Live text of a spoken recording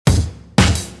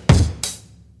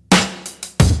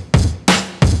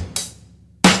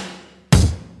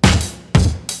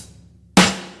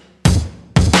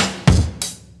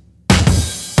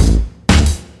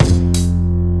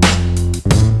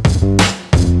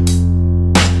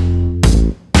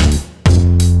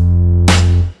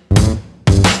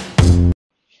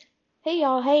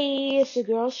y'all, hey, it's your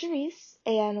girl Sharice,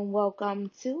 and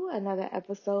welcome to another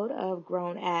episode of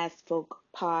Grown Ass Folk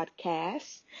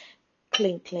Podcast.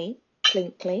 Clink, clink,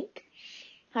 clink, clink.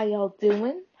 How y'all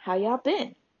doing? How y'all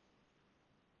been?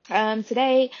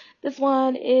 Today, this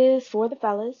one is for the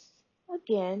fellas.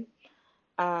 Again,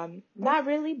 not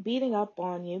really beating up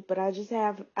on you, but I just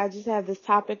have this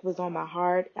topic was on my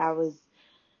heart. I was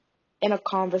in a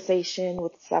conversation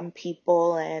with some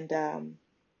people, and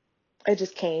it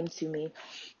just came to me.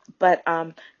 But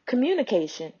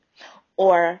communication,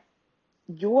 or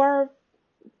your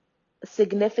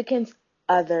significant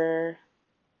other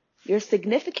your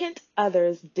significant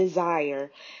other's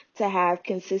desire to have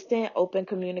consistent open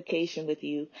communication with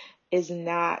you is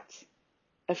not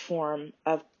a form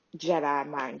of Jedi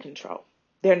mind control.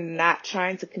 They're not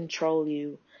trying to control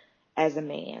you as a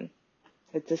man.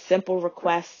 It's a simple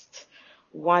request,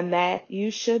 one that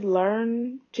you should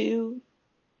learn to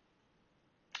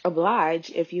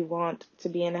oblige if you want to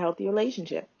be in a healthy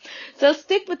relationship. So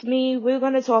stick with me. We're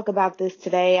going to talk about this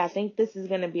today. I think this is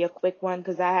going to be a quick one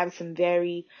because I have some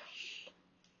very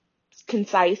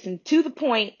concise and to the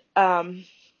point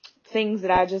things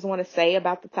that I just want to say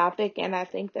about the topic, and I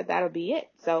think that that'll be it.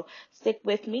 So stick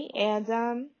with me, and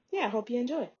I hope you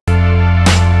enjoy.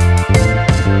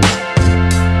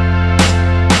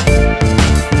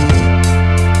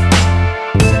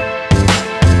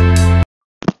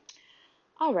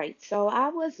 All right, so I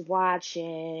was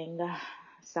watching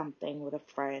something with a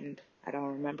friend. I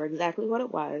don't remember exactly what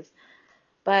it was,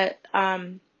 but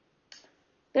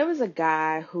there was a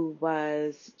guy who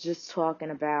was just talking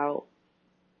about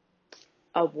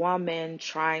a woman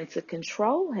trying to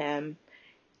control him.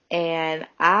 And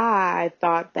I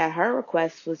thought that her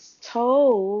request was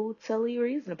totally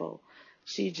reasonable.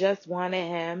 She just wanted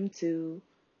him to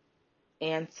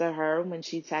answer her when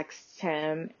she texts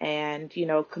him and,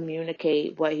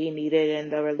 communicate what he needed in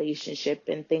the relationship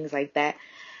and things like that.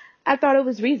 I thought it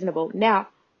was reasonable. Now,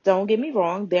 don't get me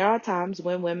wrong. There are times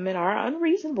when women are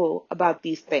unreasonable about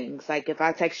these things. Like if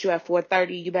I text you at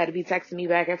 4:30, you better be texting me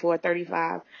back at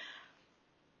 4:35.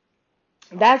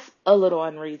 That's a little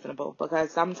unreasonable because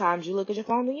sometimes you look at your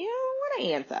phone and you don't want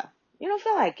to answer. You don't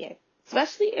feel like it.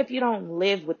 Especially if you don't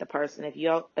live with the person, if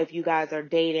you guys are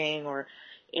dating or,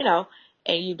 you know,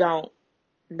 and you don't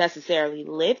necessarily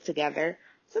live together.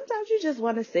 Sometimes you just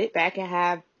want to sit back and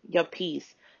have your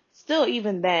peace. Still,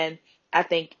 even then, I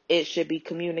think it should be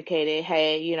communicated.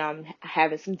 Hey, I'm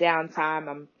having some downtime.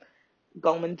 I'm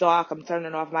going dark. I'm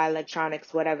turning off my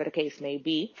electronics, whatever the case may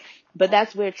be. But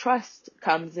that's where trust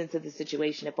comes into the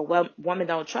situation. If a woman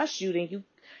don't trust you, then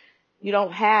you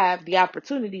don't have the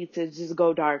opportunity to just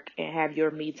go dark and have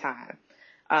your me time.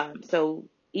 So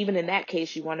even in that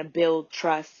case, you want to build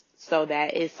trust so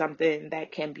that it's something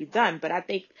that can be done. But I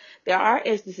think there are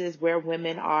instances where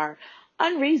women are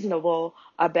unreasonable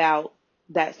about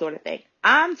that sort of thing.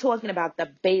 I'm talking about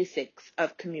the basics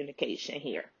of communication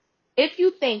here. If you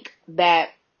think that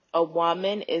a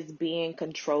woman is being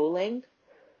controlling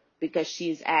because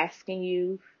she's asking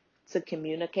you to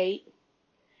communicate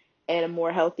in a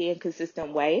more healthy and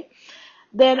consistent way,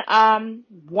 then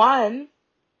one,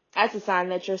 that's a sign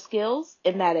that your skills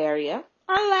in that area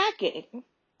are lacking.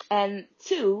 And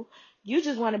two, you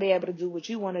just want to be able to do what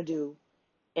you want to do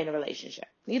in a relationship,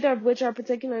 neither of which are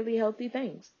particularly healthy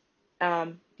things.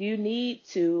 You need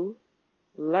to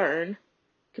learn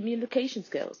communication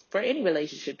skills for any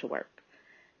relationship to work.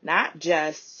 Not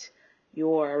just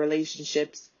your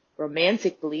relationships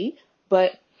romantically,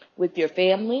 but with your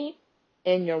family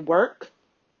and your work.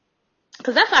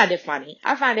 Because I find it funny.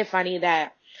 I find it funny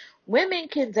that women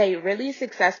can date really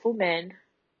successful men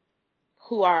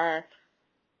who are,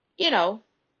 you know,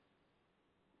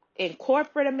 in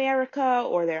corporate America,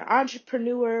 or they're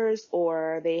entrepreneurs,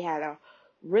 or they had a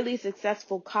really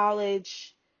successful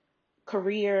college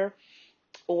career,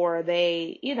 or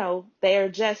they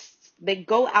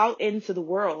go out into the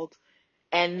world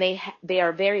and they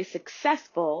are very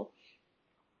successful,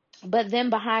 but then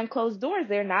behind closed doors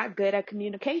they're not good at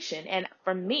communication. And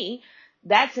for me,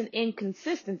 that's an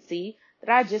inconsistency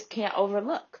that I just can't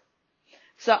overlook.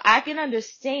 So I can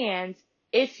understand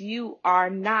if you are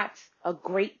not a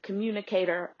great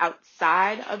communicator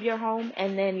outside of your home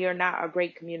and then you're not a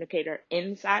great communicator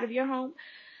inside of your home.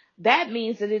 That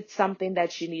means that it's something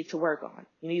that you need to work on.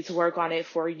 You need to work on it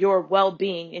for your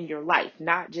well-being in your life,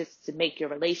 not just to make your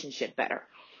relationship better.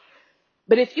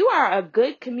 But if you are a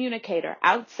good communicator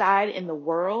outside in the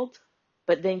world,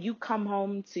 but then you come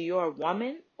home to your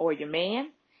woman or your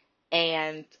man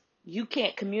and you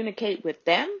can't communicate with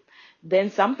them,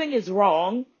 then something is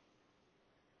wrong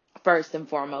first and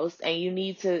foremost, and you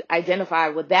need to identify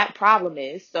what that problem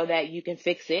is so that you can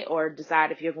fix it or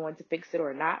decide if you're going to fix it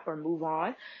or not or move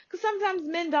on. Because sometimes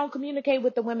men don't communicate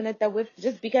with the women that they're with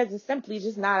just because it's simply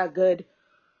just not a good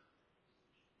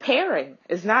pairing.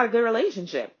 It's not a good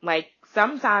relationship. Like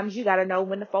sometimes you got to know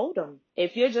when to fold them.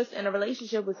 If you're just in a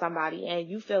relationship with somebody and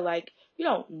you feel like you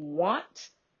don't want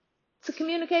to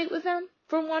communicate with them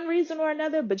for one reason or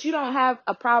another, but you don't have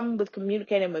a problem with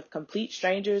communicating with complete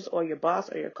strangers or your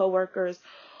boss or your coworkers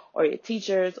or your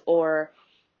teachers or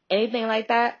anything like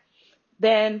that,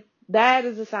 then that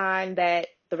is a sign that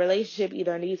the relationship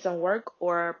either needs some work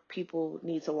or people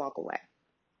need to walk away.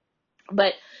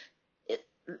 But it,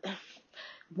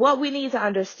 what we need to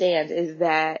understand is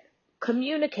that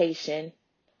communication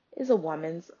is a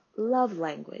woman's love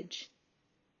language.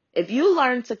 If you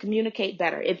learn to communicate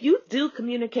better, if you do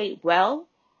communicate well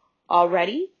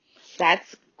already,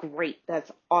 that's great. That's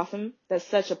awesome. That's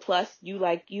such a plus.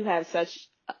 You have such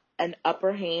an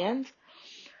upper hand.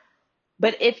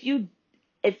 But if you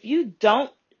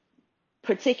don't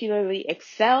particularly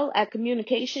excel at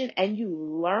communication and you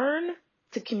learn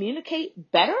to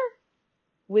communicate better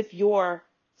with your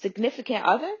significant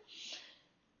other,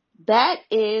 that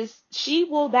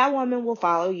woman will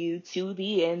follow you to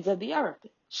the ends of the earth.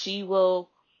 She will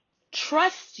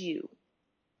trust you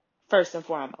first and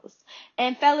foremost.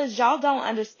 And fellas, y'all don't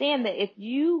understand that if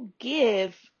you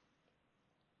give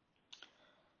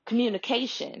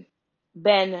communication,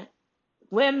 then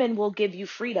women will give you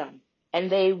freedom and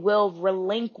they will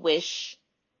relinquish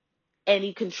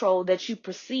any control that you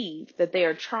perceive that they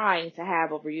are trying to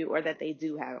have over you or that they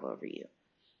do have over you.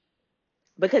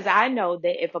 Because I know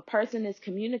that if a person is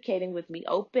communicating with me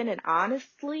open and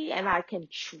honestly and I can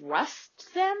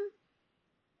trust them,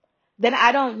 then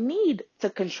I don't need to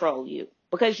control you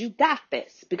because you got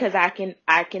this. Because I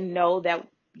can know that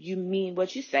you mean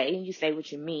what you say and you say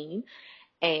what you mean.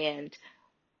 And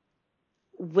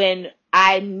when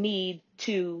I need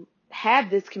to have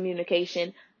this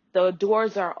communication, the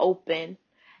doors are open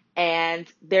and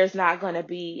there's not going to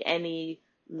be any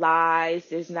lies.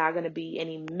 There's not going to be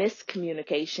any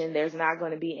miscommunication. There's not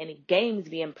going to be any games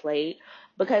being played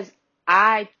because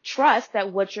I trust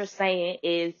that what you're saying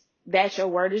is that your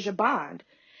word is your bond.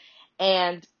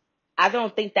 And I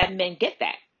don't think that men get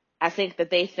that. I think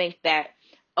that they think that,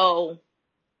 oh,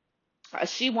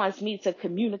 she wants me to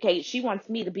communicate. She wants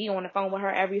me to be on the phone with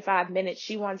her every 5 minutes.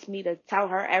 She wants me to tell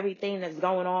her everything that's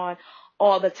going on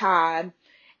all the time.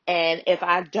 And if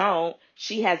I don't,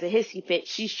 she has a hissy fit.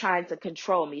 She's trying to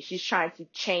control me. She's trying to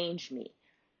change me.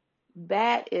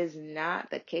 That is not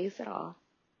the case at all.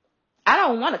 I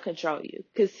don't want to control you.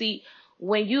 Because, see,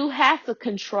 when you have to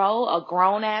control a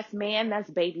grown ass man,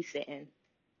 that's babysitting.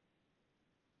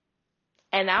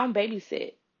 And I don't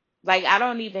babysit. Like, I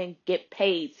don't even get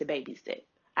paid to babysit.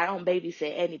 I don't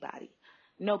babysit anybody.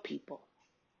 No people.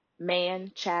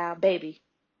 Man, child, baby.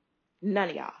 None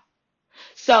of y'all.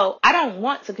 So I don't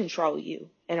want to control you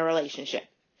in a relationship.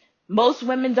 Most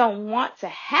women don't want to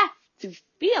have to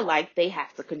feel like they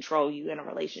have to control you in a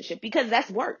relationship because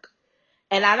that's work.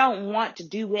 And I don't want to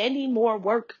do any more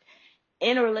work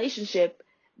in a relationship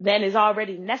than is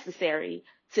already necessary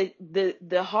to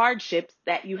the hardships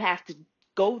that you have to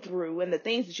go through and the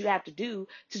things that you have to do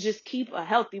to just keep a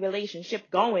healthy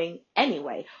relationship going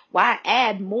anyway. Why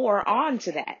add more on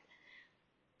to that?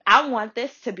 I want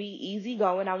this to be easy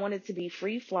going. I want it to be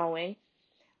free flowing.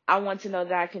 I want to know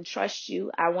that I can trust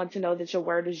you. I want to know that your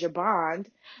word is your bond.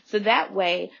 So that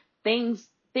way things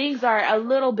are a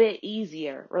little bit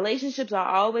easier. Relationships are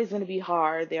always going to be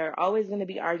hard. There are always going to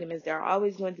be arguments. There are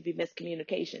always going to be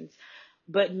miscommunications.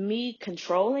 But me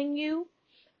controlling you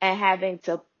and having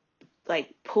to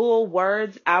like pull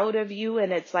words out of you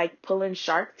and it's like pulling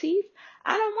shark teeth,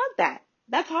 I don't want that.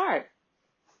 That's hard.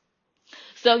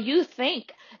 So you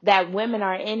think that women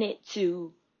are in it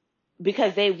to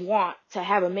because they want to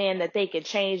have a man that they can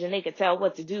change and they can tell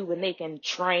what to do and they can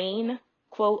train,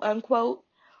 quote unquote.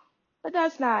 But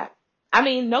that's not, I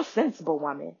mean, no sensible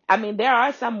woman. I mean, there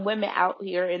are some women out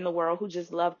here in the world who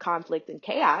just love conflict and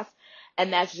chaos,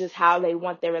 and that's just how they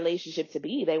want their relationship to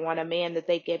be. They want a man that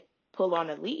they can pull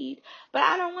on a lead, but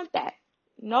I don't want that.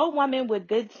 No woman with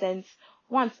good sense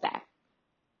wants that.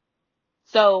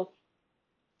 So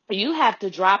you have to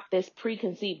drop this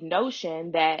preconceived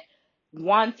notion that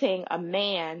wanting a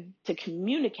man to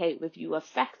communicate with you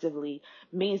effectively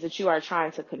means that you are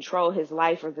trying to control his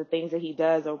life or the things that he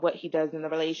does or what he does in the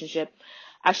relationship.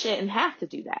 I shouldn't have to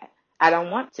do that. I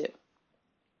don't want to.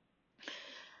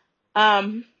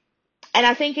 And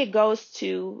I think it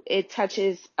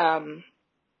touches, how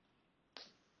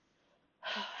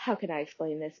can I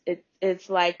explain this? It's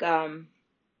like,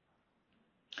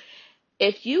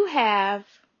 If you have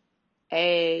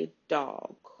a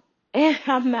dog, and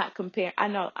I'm not comparing, I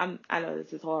know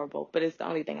this is horrible, but it's the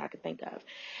only thing I can think of.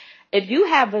 If you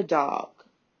have a dog,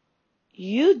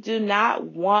 you do not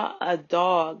want a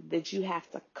dog that you have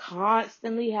to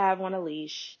constantly have on a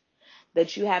leash,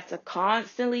 that you have to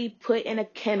constantly put in a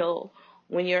kennel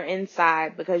when you're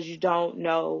inside because you don't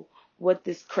know what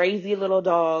this crazy little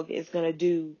dog is going to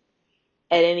do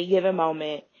at any given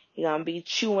moment. You're going to be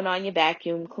chewing on your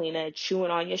vacuum cleaner, chewing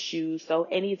on your shoes. So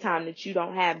anytime you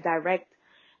don't have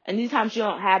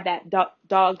that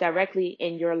dog directly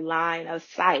in your line of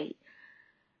sight,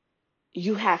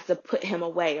 you have to put him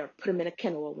away or put him in a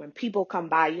kennel. Or when people come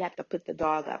by, you have to put the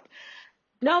dog up.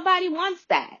 Nobody wants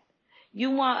that.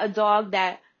 You want a dog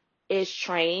that is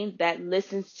trained, that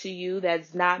listens to you,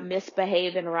 that's not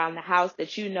misbehaving around the house,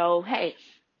 that you know, hey,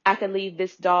 I can leave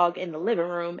this dog in the living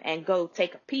room and go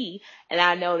take a pee, and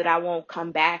I know that I won't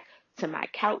come back to my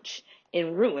couch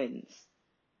in ruins.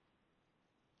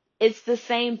 It's the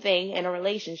same thing in a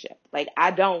relationship. Like, I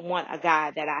don't want a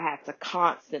guy that I have to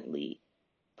constantly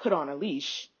put on a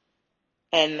leash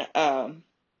and,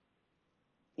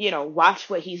 watch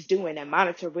what he's doing and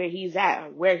monitor where he's at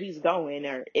or where he's going.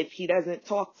 Or if he doesn't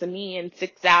talk to me in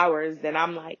 6 hours, then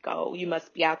I'm like, oh, you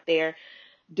must be out there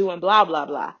doing blah, blah,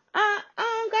 blah. I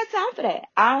don't got time for that.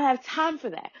 I don't have time for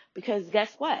that because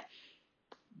guess what?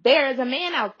 There is a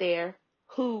man out there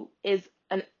who is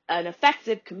an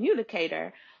effective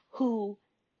communicator who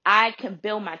I can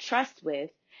build my trust with,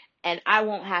 and I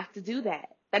won't have to do that.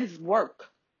 That is work.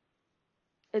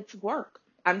 It's work.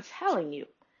 I'm telling you.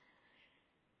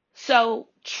 So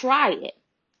try it.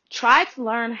 Try to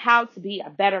learn how to be a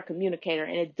better communicator.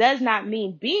 And it does not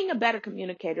mean, being a better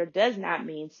communicator does not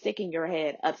mean sticking your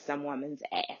head up some woman's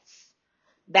ass.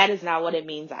 That is not what it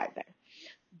means either.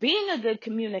 Being a good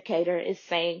communicator is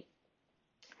saying,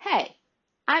 hey,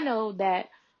 I know that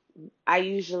I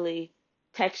usually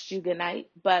text you good night,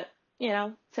 but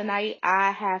tonight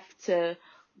I have to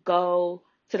go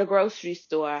to the grocery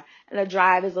store and the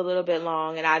drive is a little bit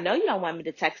long and I know you don't want me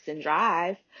to text and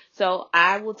drive. So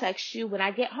I will text you when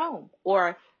I get home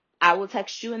or I will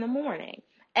text you in the morning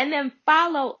and then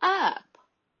follow up.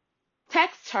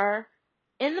 Text her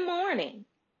in the morning.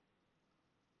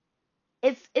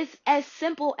 It's as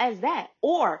simple as that.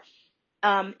 Or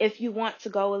if you want to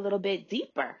go a little bit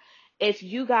deeper, if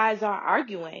you guys are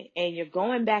arguing and you're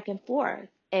going back and forth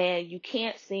and you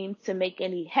can't seem to make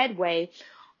any headway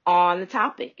on the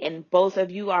topic and both of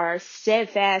you are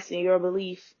steadfast in your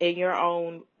belief in your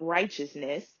own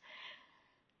righteousness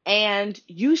and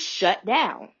you shut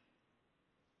down,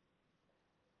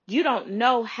 you don't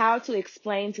know how to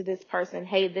explain to this person,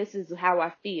 hey, this is how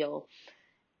I feel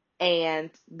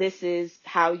and this is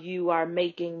how you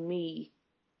make me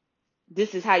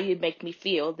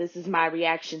feel. This is my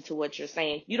reaction to what you're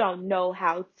saying. You don't know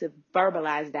how to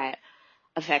verbalize that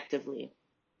effectively.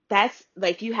 That's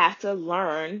like, you have to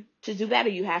learn to do better.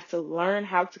 You have to learn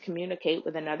how to communicate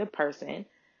with another person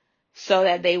so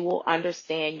that they will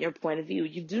understand your point of view.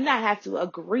 You do not have to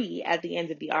agree at the end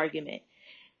of the argument.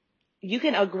 You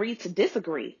can agree to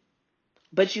disagree,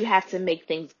 but you have to make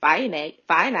things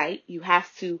finite. You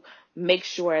have to make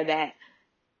sure that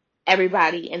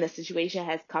everybody in the situation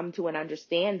has come to an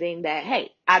understanding that,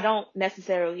 hey, I don't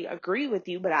necessarily agree with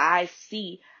you, but I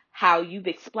see how you've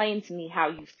explained to me how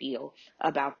you feel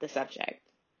about the subject.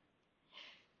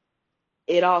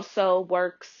 It also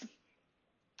works,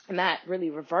 not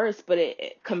really reverse, but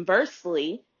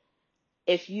conversely,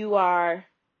 if you are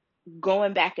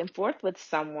going back and forth with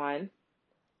someone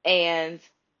and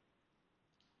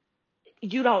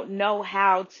you don't know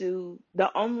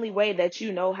the only way that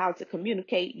you know how to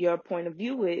communicate your point of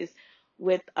view is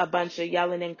with a bunch of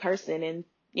yelling and cursing and,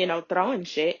 throwing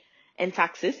shit and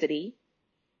toxicity.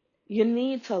 You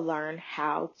need to learn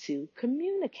how to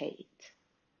communicate.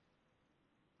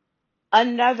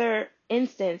 Another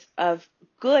instance of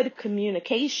good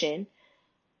communication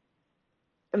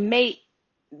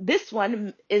this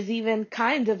one is even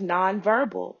kind of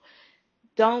nonverbal.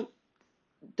 Don't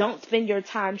spend your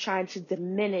time trying to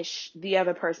diminish the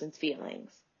other person's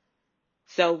feelings.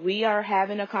 So we are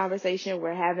having a conversation,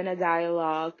 we're having a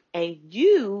dialogue, and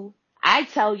I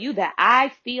tell you that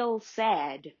I feel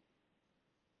sad.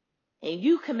 And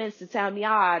you commence to tell me,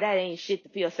 that ain't shit to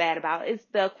feel sad about. It's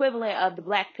the equivalent of the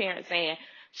black parent saying,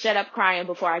 shut up crying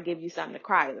before I give you something to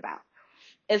cry about.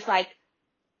 It's like,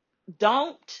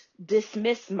 don't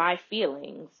dismiss my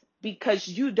feelings because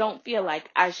you don't feel like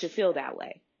I should feel that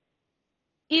way.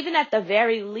 Even at the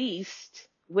very least,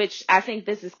 which I think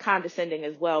this is condescending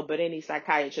as well, but any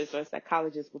psychiatrist or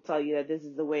psychologist will tell you that this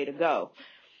is the way to go.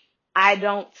 I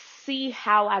don't see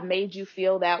how I made you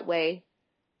feel that way.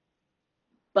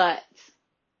 but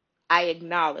I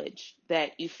acknowledge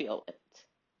that you feel it.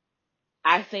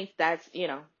 I think that's,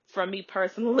 for me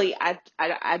personally,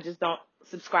 I just don't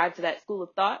subscribe to that school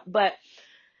of thought, but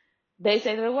they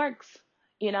say that it works,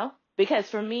 because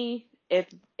for me, if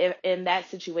in that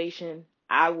situation,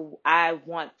 I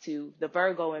want to, the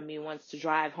Virgo in me wants to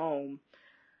drive home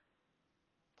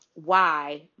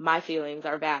why my feelings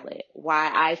are valid, why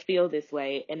I feel this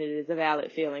way, and it is a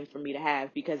valid feeling for me to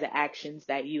have because of actions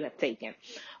that you have taken.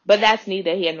 But that's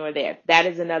neither here nor there. That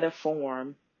is another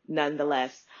form,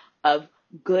 nonetheless, of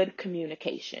good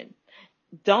communication.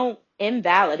 Don't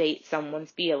invalidate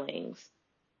someone's feelings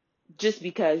just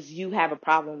because you have a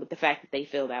problem with the fact that they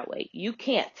feel that way. You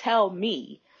can't tell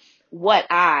me what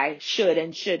I should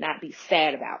and should not be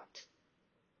sad about.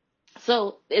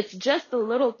 So it's just the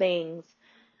little things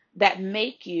that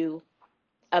make you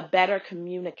a better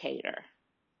communicator.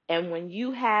 And when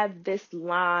you have this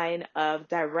line of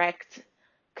direct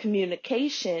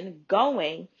communication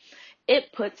going,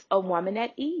 it puts a woman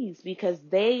at ease because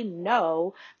they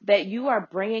know that you are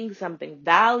bringing something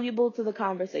valuable to the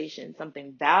conversation,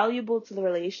 something valuable to the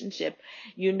relationship.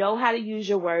 You know how to use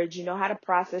your words, you know how to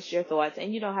process your thoughts,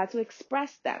 and you know how to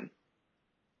express them.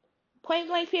 Point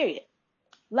blank, period.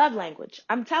 Love language.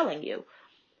 I'm telling you.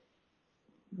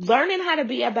 Learning how to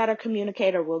be a better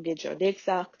communicator will get your dick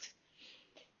sucked.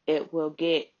 It will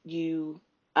get you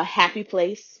a happy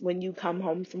place when you come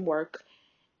home from work.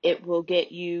 It will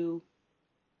get you,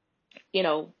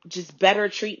 just better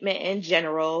treatment in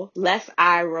general, less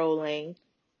eye rolling,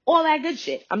 all that good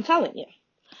shit. I'm telling you.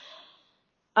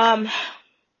 Um,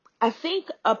 I think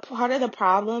a part of the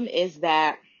problem is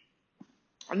that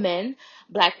men,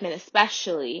 black men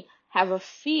especially, have a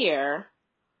fear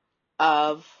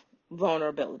of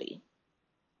vulnerability.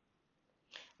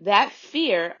 That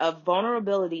fear of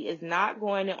vulnerability is not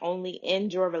going to only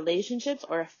end your relationships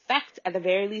or at the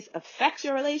very least, affect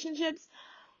your relationships,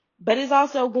 but is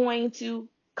also going to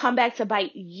come back to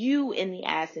bite you in the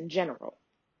ass in general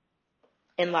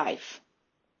in life.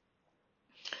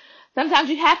 Sometimes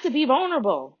you have to be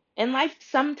vulnerable. In life,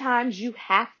 sometimes you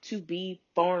have to be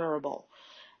vulnerable.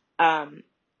 Um,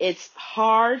 it's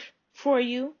hard for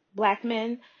you, black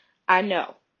men. I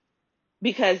know.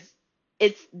 Because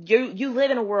you live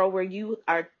in a world where you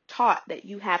are taught that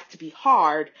you have to be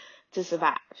hard to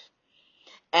survive.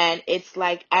 And it's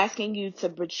like asking you to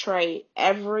betray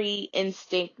every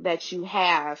instinct that you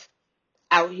have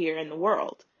out here in the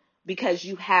world because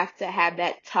you have to have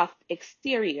that tough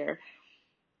exterior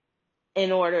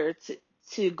in order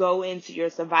to go into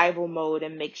your survival mode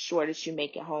and make sure that you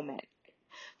make it home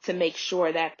to make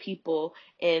sure that people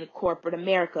in corporate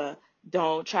America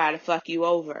don't try to fuck you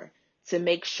over, to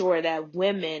make sure that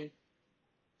women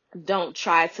don't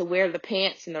try to wear the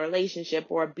pants in the relationship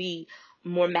or be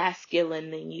more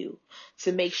masculine than you,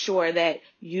 to make sure that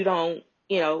you don't,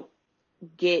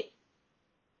 get,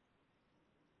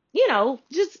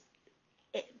 just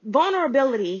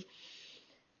vulnerability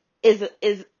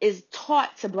is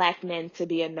taught to black men to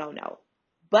be a no-no.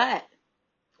 But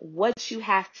what you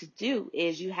have to do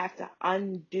is you have to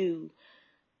undo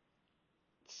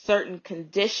certain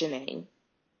conditioning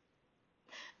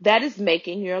that is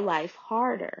making your life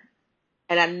harder.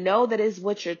 And I know that is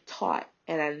what you're taught.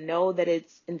 And I know that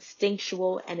it's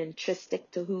instinctual and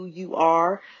intrinsic to who you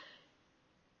are.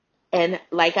 And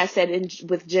like I said,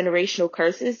 with generational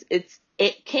curses, it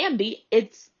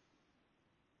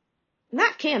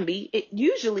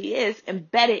usually is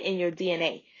embedded in your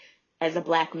DNA as a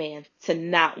black man to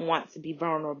not want to be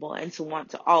vulnerable and to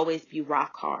want to always be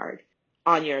rock hard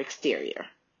on your exterior.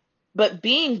 But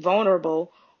being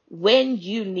vulnerable when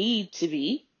you need to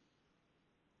be,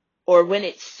 or when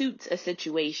it suits a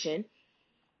situation,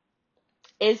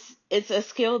 it's a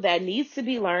skill that needs to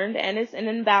be learned, and it's an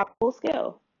invaluable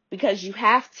skill because you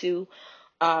have to,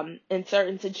 in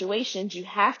certain situations, you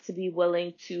have to be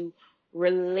willing to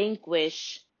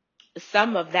relinquish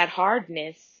some of that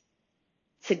hardness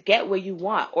to get where you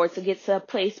want or to get to a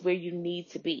place where you need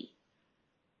to be.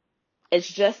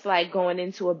 It's just like going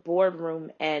into a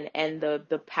boardroom and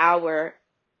the power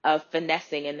of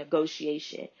finessing and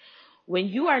negotiation. When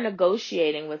you are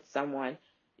negotiating with someone,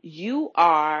 you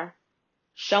are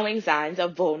showing signs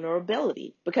of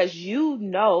vulnerability because you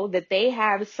know that they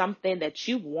have something that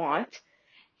you want.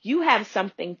 You have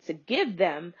something to give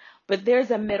them, but there's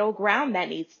a middle ground that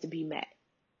needs to be met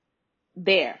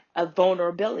there of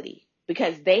vulnerability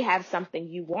because they have something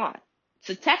you want.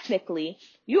 So technically,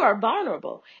 you are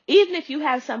vulnerable, even if you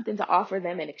have something to offer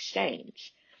them in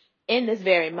exchange. In this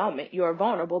very moment, you are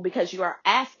vulnerable because you are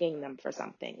asking them for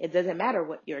something. It doesn't matter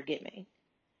what you're giving.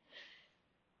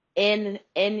 In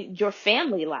your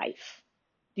family life,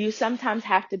 You sometimes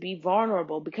have to be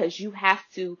vulnerable because you have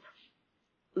to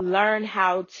learn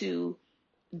how to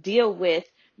deal with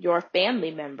your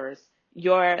family members,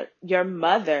 your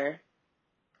mother,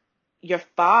 your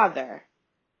father,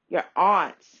 your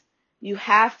aunts. You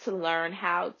have to learn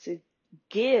how to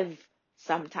give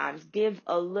sometimes, give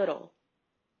a little.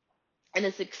 And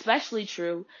it's especially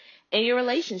true in your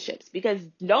relationships because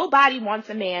nobody wants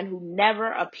a man who never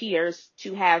appears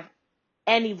to have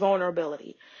any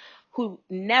vulnerability, who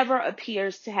never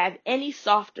appears to have any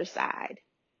softer side.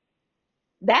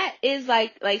 That is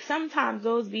like sometimes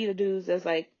those be the dudes that's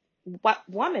like what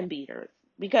woman beaters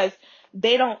because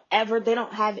they don't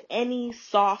have any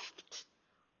soft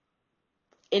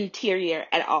interior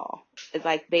at all. It's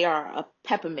like they are a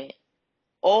peppermint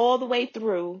all the way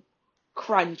through,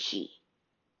 crunchy.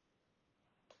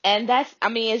 And that's, I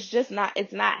mean, it's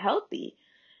not healthy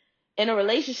in a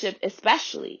relationship,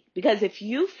 especially because if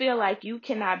you feel like you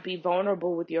cannot be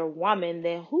vulnerable with your woman,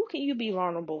 then who can you be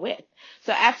vulnerable with?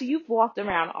 So after you've walked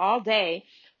around all day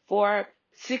for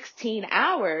 16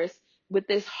 hours with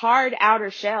this hard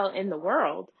outer shell in the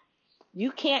world,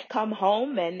 you can't come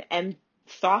home and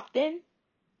soften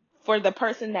for the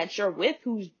person that you're with,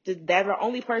 who's the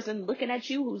only person looking at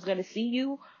you, who's going to see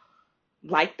you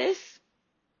like this.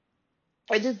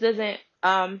 It just doesn't,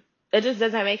 it just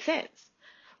doesn't make sense.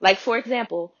 Like, for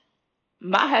example,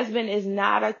 my husband is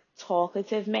not a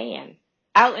talkative man.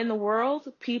 Out in the world,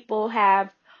 people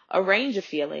have a range of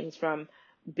feelings from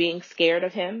being scared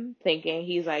of him, thinking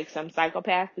he's like some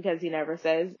psychopath because he never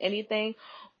says anything,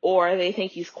 or they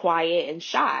think he's quiet and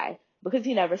shy because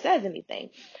he never says anything.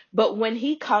 But when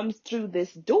he comes through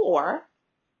this door,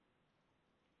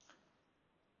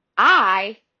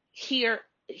 I hear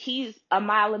he's a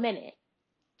mile a minute,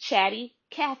 chatty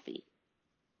Cathy,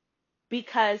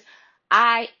 because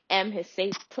I am his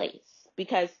safe place,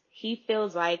 because he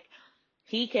feels like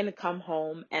he can come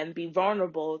home and be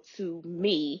vulnerable to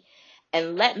me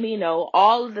and let me know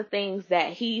all of the things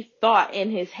that he thought in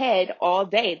his head all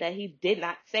day that he did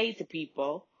not say to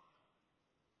people.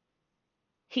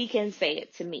 He can say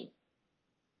it to me.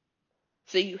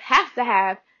 So you have to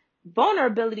have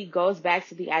vulnerability goes back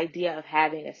to the idea of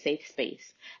having a safe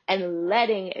space and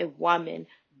letting a woman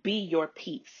be your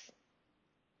peace.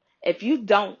 If you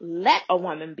don't let a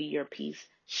woman be your peace,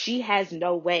 she has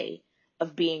no way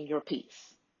of being your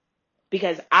peace.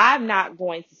 Because I'm not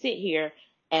going to sit here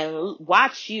and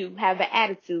watch you have an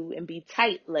attitude and be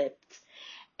tight-lipped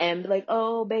and be like,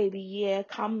 oh, baby, yeah,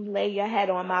 come lay your head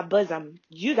on my bosom.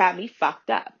 You got me fucked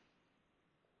up.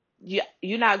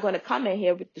 You're not going to come in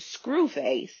here with the screw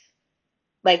face.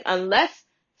 Like, unless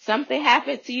something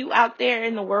happened to you out there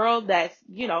in the world that's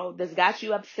got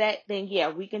you upset, then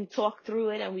yeah, we can talk through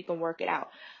it and we can work it out.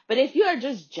 But if you are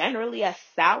just generally a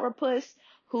sourpuss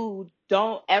who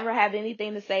don't ever have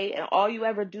anything to say and all you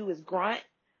ever do is grunt,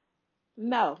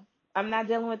 no, I'm not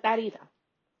dealing with that either.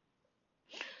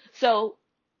 So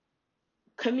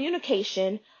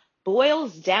communication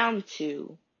boils down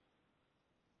to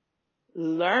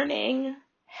learning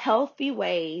healthy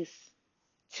ways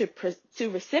to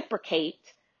reciprocate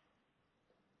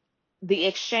the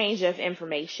exchange of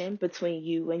information between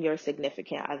you and your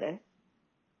significant other.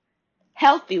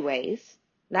 Healthy ways,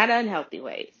 not unhealthy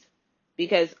ways,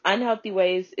 because unhealthy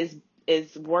ways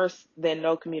is worse than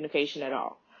no communication at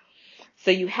all. So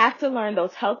you have to learn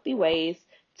those healthy ways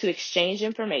to exchange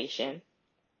information.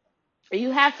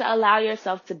 You have to allow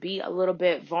yourself to be a little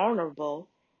bit vulnerable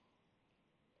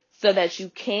so that you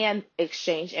can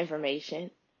exchange information.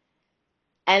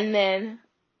 And then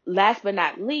last but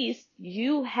not least,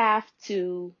 you have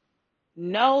to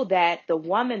know that the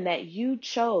woman that you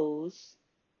chose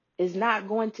is not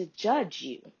going to judge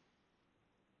you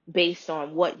based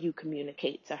on what you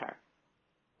communicate to her.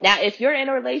 Now, if you're in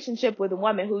a relationship with a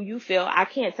woman who you feel I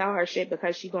can't tell her shit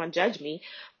because she's going to judge me,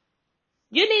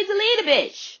 you need to leave the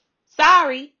bitch.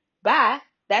 Sorry. Bye.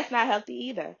 That's not healthy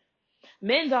either.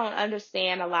 Men don't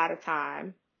understand a lot of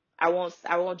time. I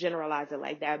won't generalize it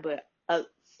like that, but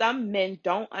some men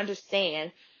don't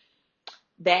understand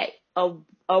that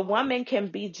a woman can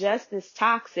be just as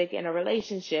toxic in a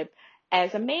relationship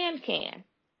as a man can.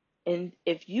 And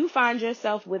if you find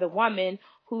yourself with a woman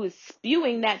who is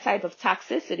spewing that type of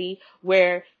toxicity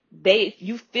where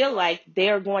you feel like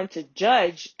they're going to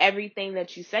judge everything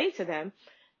that you say to them,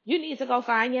 you need to go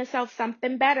find yourself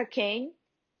something better, King.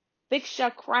 Fix your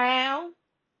crown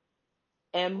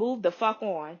and move the fuck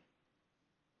on.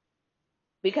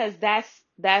 Because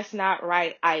that's not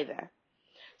right either.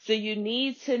 So you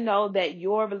need to know that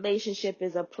your relationship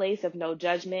is a place of no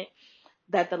judgment,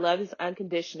 that the love is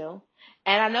unconditional.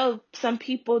 And I know some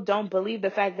people don't believe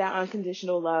the fact that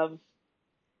unconditional love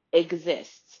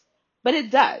exists. But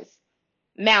it does.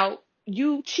 Now,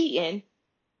 you cheating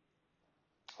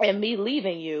and me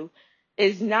leaving you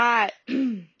is not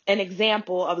an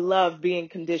example of love being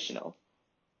conditional.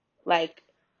 Like,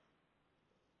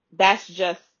 that's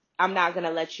just, I'm not going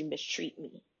to let you mistreat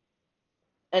me.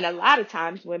 And a lot of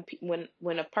times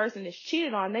when a person is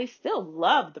cheated on, they still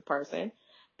love the person.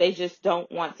 They just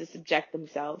don't want to subject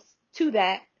themselves to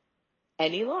that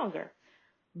any longer.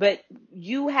 But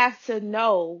you have to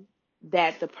know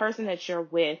that the person that you're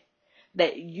with,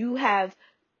 that you have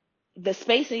the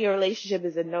space in your relationship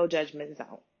is a no judgment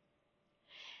zone.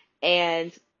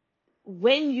 And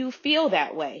when you feel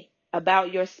that way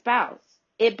about your spouse,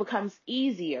 it becomes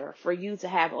easier for you to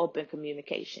have open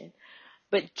communication.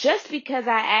 But just because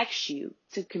I ask you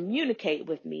to communicate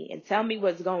with me and tell me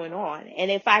what's going on, and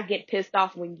if I get pissed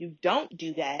off when you don't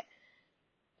do that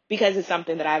because it's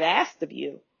something that I've asked of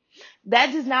you,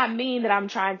 that does not mean that I'm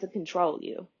trying to control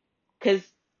you. Because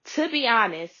to be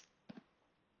honest,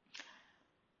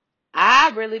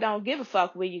 I really don't give a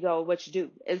fuck where you go or what you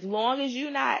do. As long as you're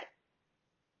not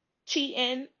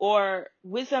cheating or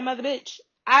with some other bitch,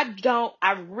 I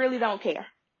really don't care.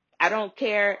 I don't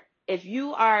care if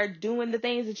you are doing the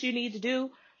things that you need to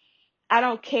do. I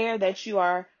don't care that you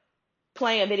are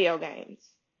playing video games.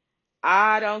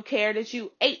 I don't care that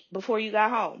you ate before you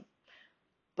got home.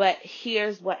 But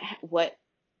here's what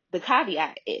the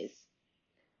caveat is.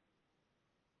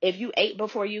 If you ate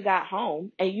before you got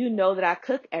home and you know that I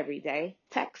cook every day,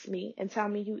 text me and tell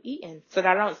me you eating so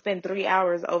that I don't spend 3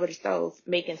 hours over the stove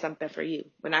making something for you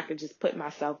when I could just put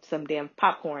myself some damn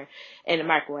popcorn in the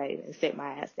microwave and sit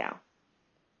my ass down.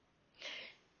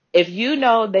 If you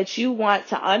know that you want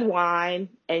to unwind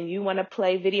and you want to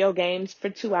play video games for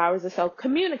 2 hours or so,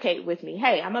 communicate with me.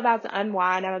 Hey, I'm about to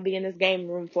unwind. I'm going to be in this game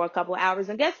room for a couple hours.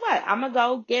 And guess what? I'm going to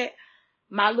go get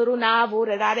my little novel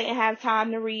that I didn't have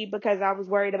time to read because I was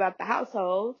worried about the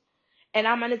household. And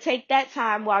I'm going to take that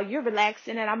time while you're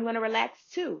relaxing and I'm going to relax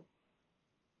too.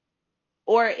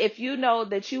 Or if you know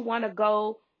that you want to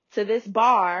go to this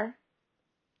bar,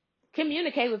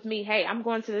 communicate with me. Hey, I'm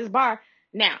going to this bar.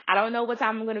 Now, I don't know what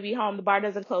time I'm going to be home. The bar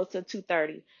doesn't close till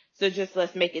 2:30. So just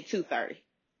let's make it 2:30.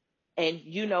 And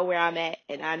you know where I'm at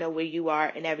and I know where you are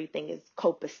and everything is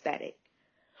copacetic.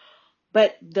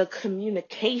 But the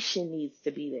communication needs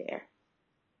to be there.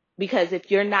 Because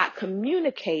if you're not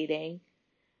communicating,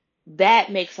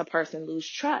 that makes a person lose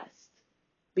trust.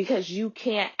 Because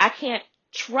I can't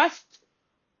trust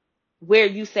where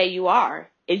you say you are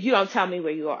if you don't tell me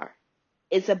where you are.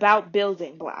 It's about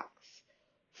building blocks.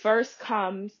 First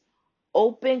comes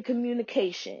open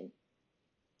communication.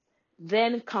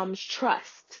 Then comes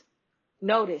trust.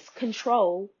 Notice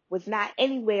control was not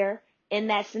anywhere in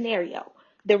that scenario.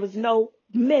 There was no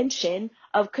mention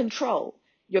of control.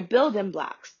 Your building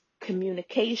blocks,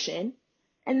 communication,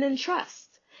 and then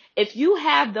trust. If you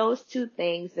have those two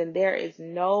things, then there is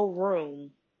no room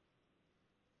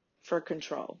for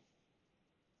control.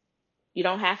 You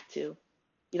don't have to.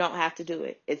 You don't have to do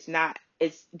it. It's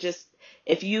just,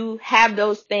 if you have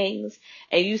those things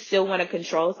and you still want to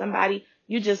control somebody,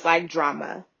 you just like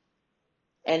drama.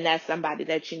 And that's somebody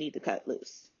that you need to cut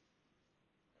loose.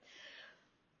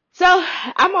 So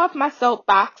I'm off my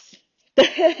soapbox.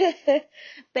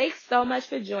 Thanks so much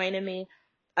for joining me.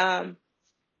 Um,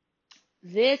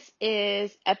 this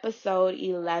is episode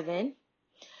 11.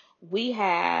 We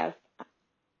have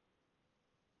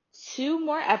 2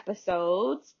 more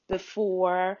episodes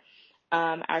before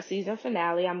our season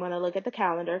finale. I'm going to look at the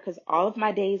calendar because all of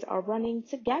my days are running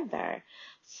together.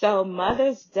 So um,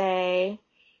 Mother's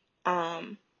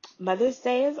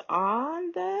Day is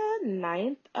on the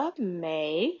 9th of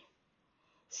May.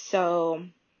 So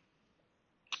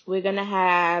we're going to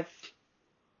have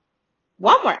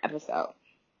 1 more episode.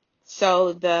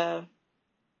 So the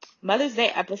Mother's Day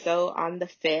episode on the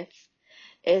 5th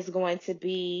is going to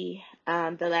be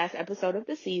the last episode of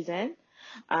the season.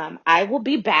 I will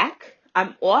be back.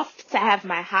 I'm off to have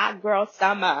my hot girl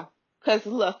summer. Because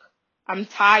look, I'm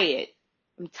tired.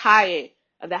 I'm tired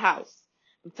of the house.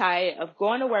 I'm tired of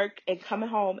going to work and coming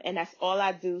home, and that's all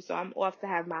I do. So I'm off to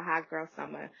have my hot girl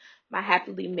summer, my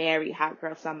happily married hot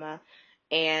girl summer.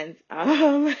 And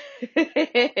and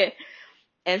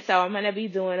so I'm going to be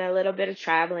doing a little bit of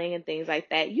traveling and things like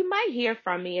that. You might hear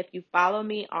from me if you follow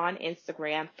me on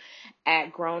Instagram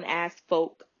at Grown Ass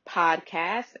Folk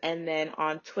Podcast, and then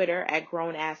on Twitter at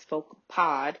Grown Ass Folk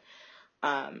Pod.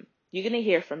 You're going to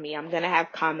hear from me. I'm going to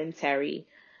have commentary,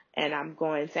 and I'm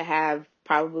going to have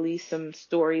probably some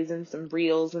stories and some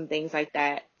reels and things like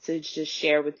that to just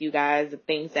share with you guys the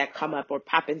things that come up or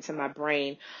pop into my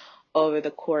brain over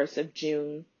the course of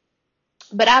June.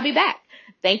 But I'll be back.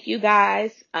 Thank you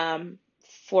guys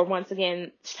for once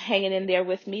again hanging in there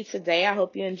with me today. I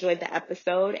hope you enjoyed the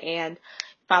episode and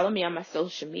follow me on my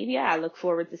social media. I look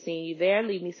forward to seeing you there.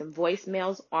 Leave me some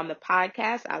voicemails on the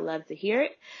podcast. I love to hear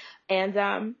it.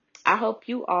 And I hope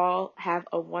you all have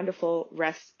a wonderful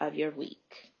rest of your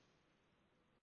week.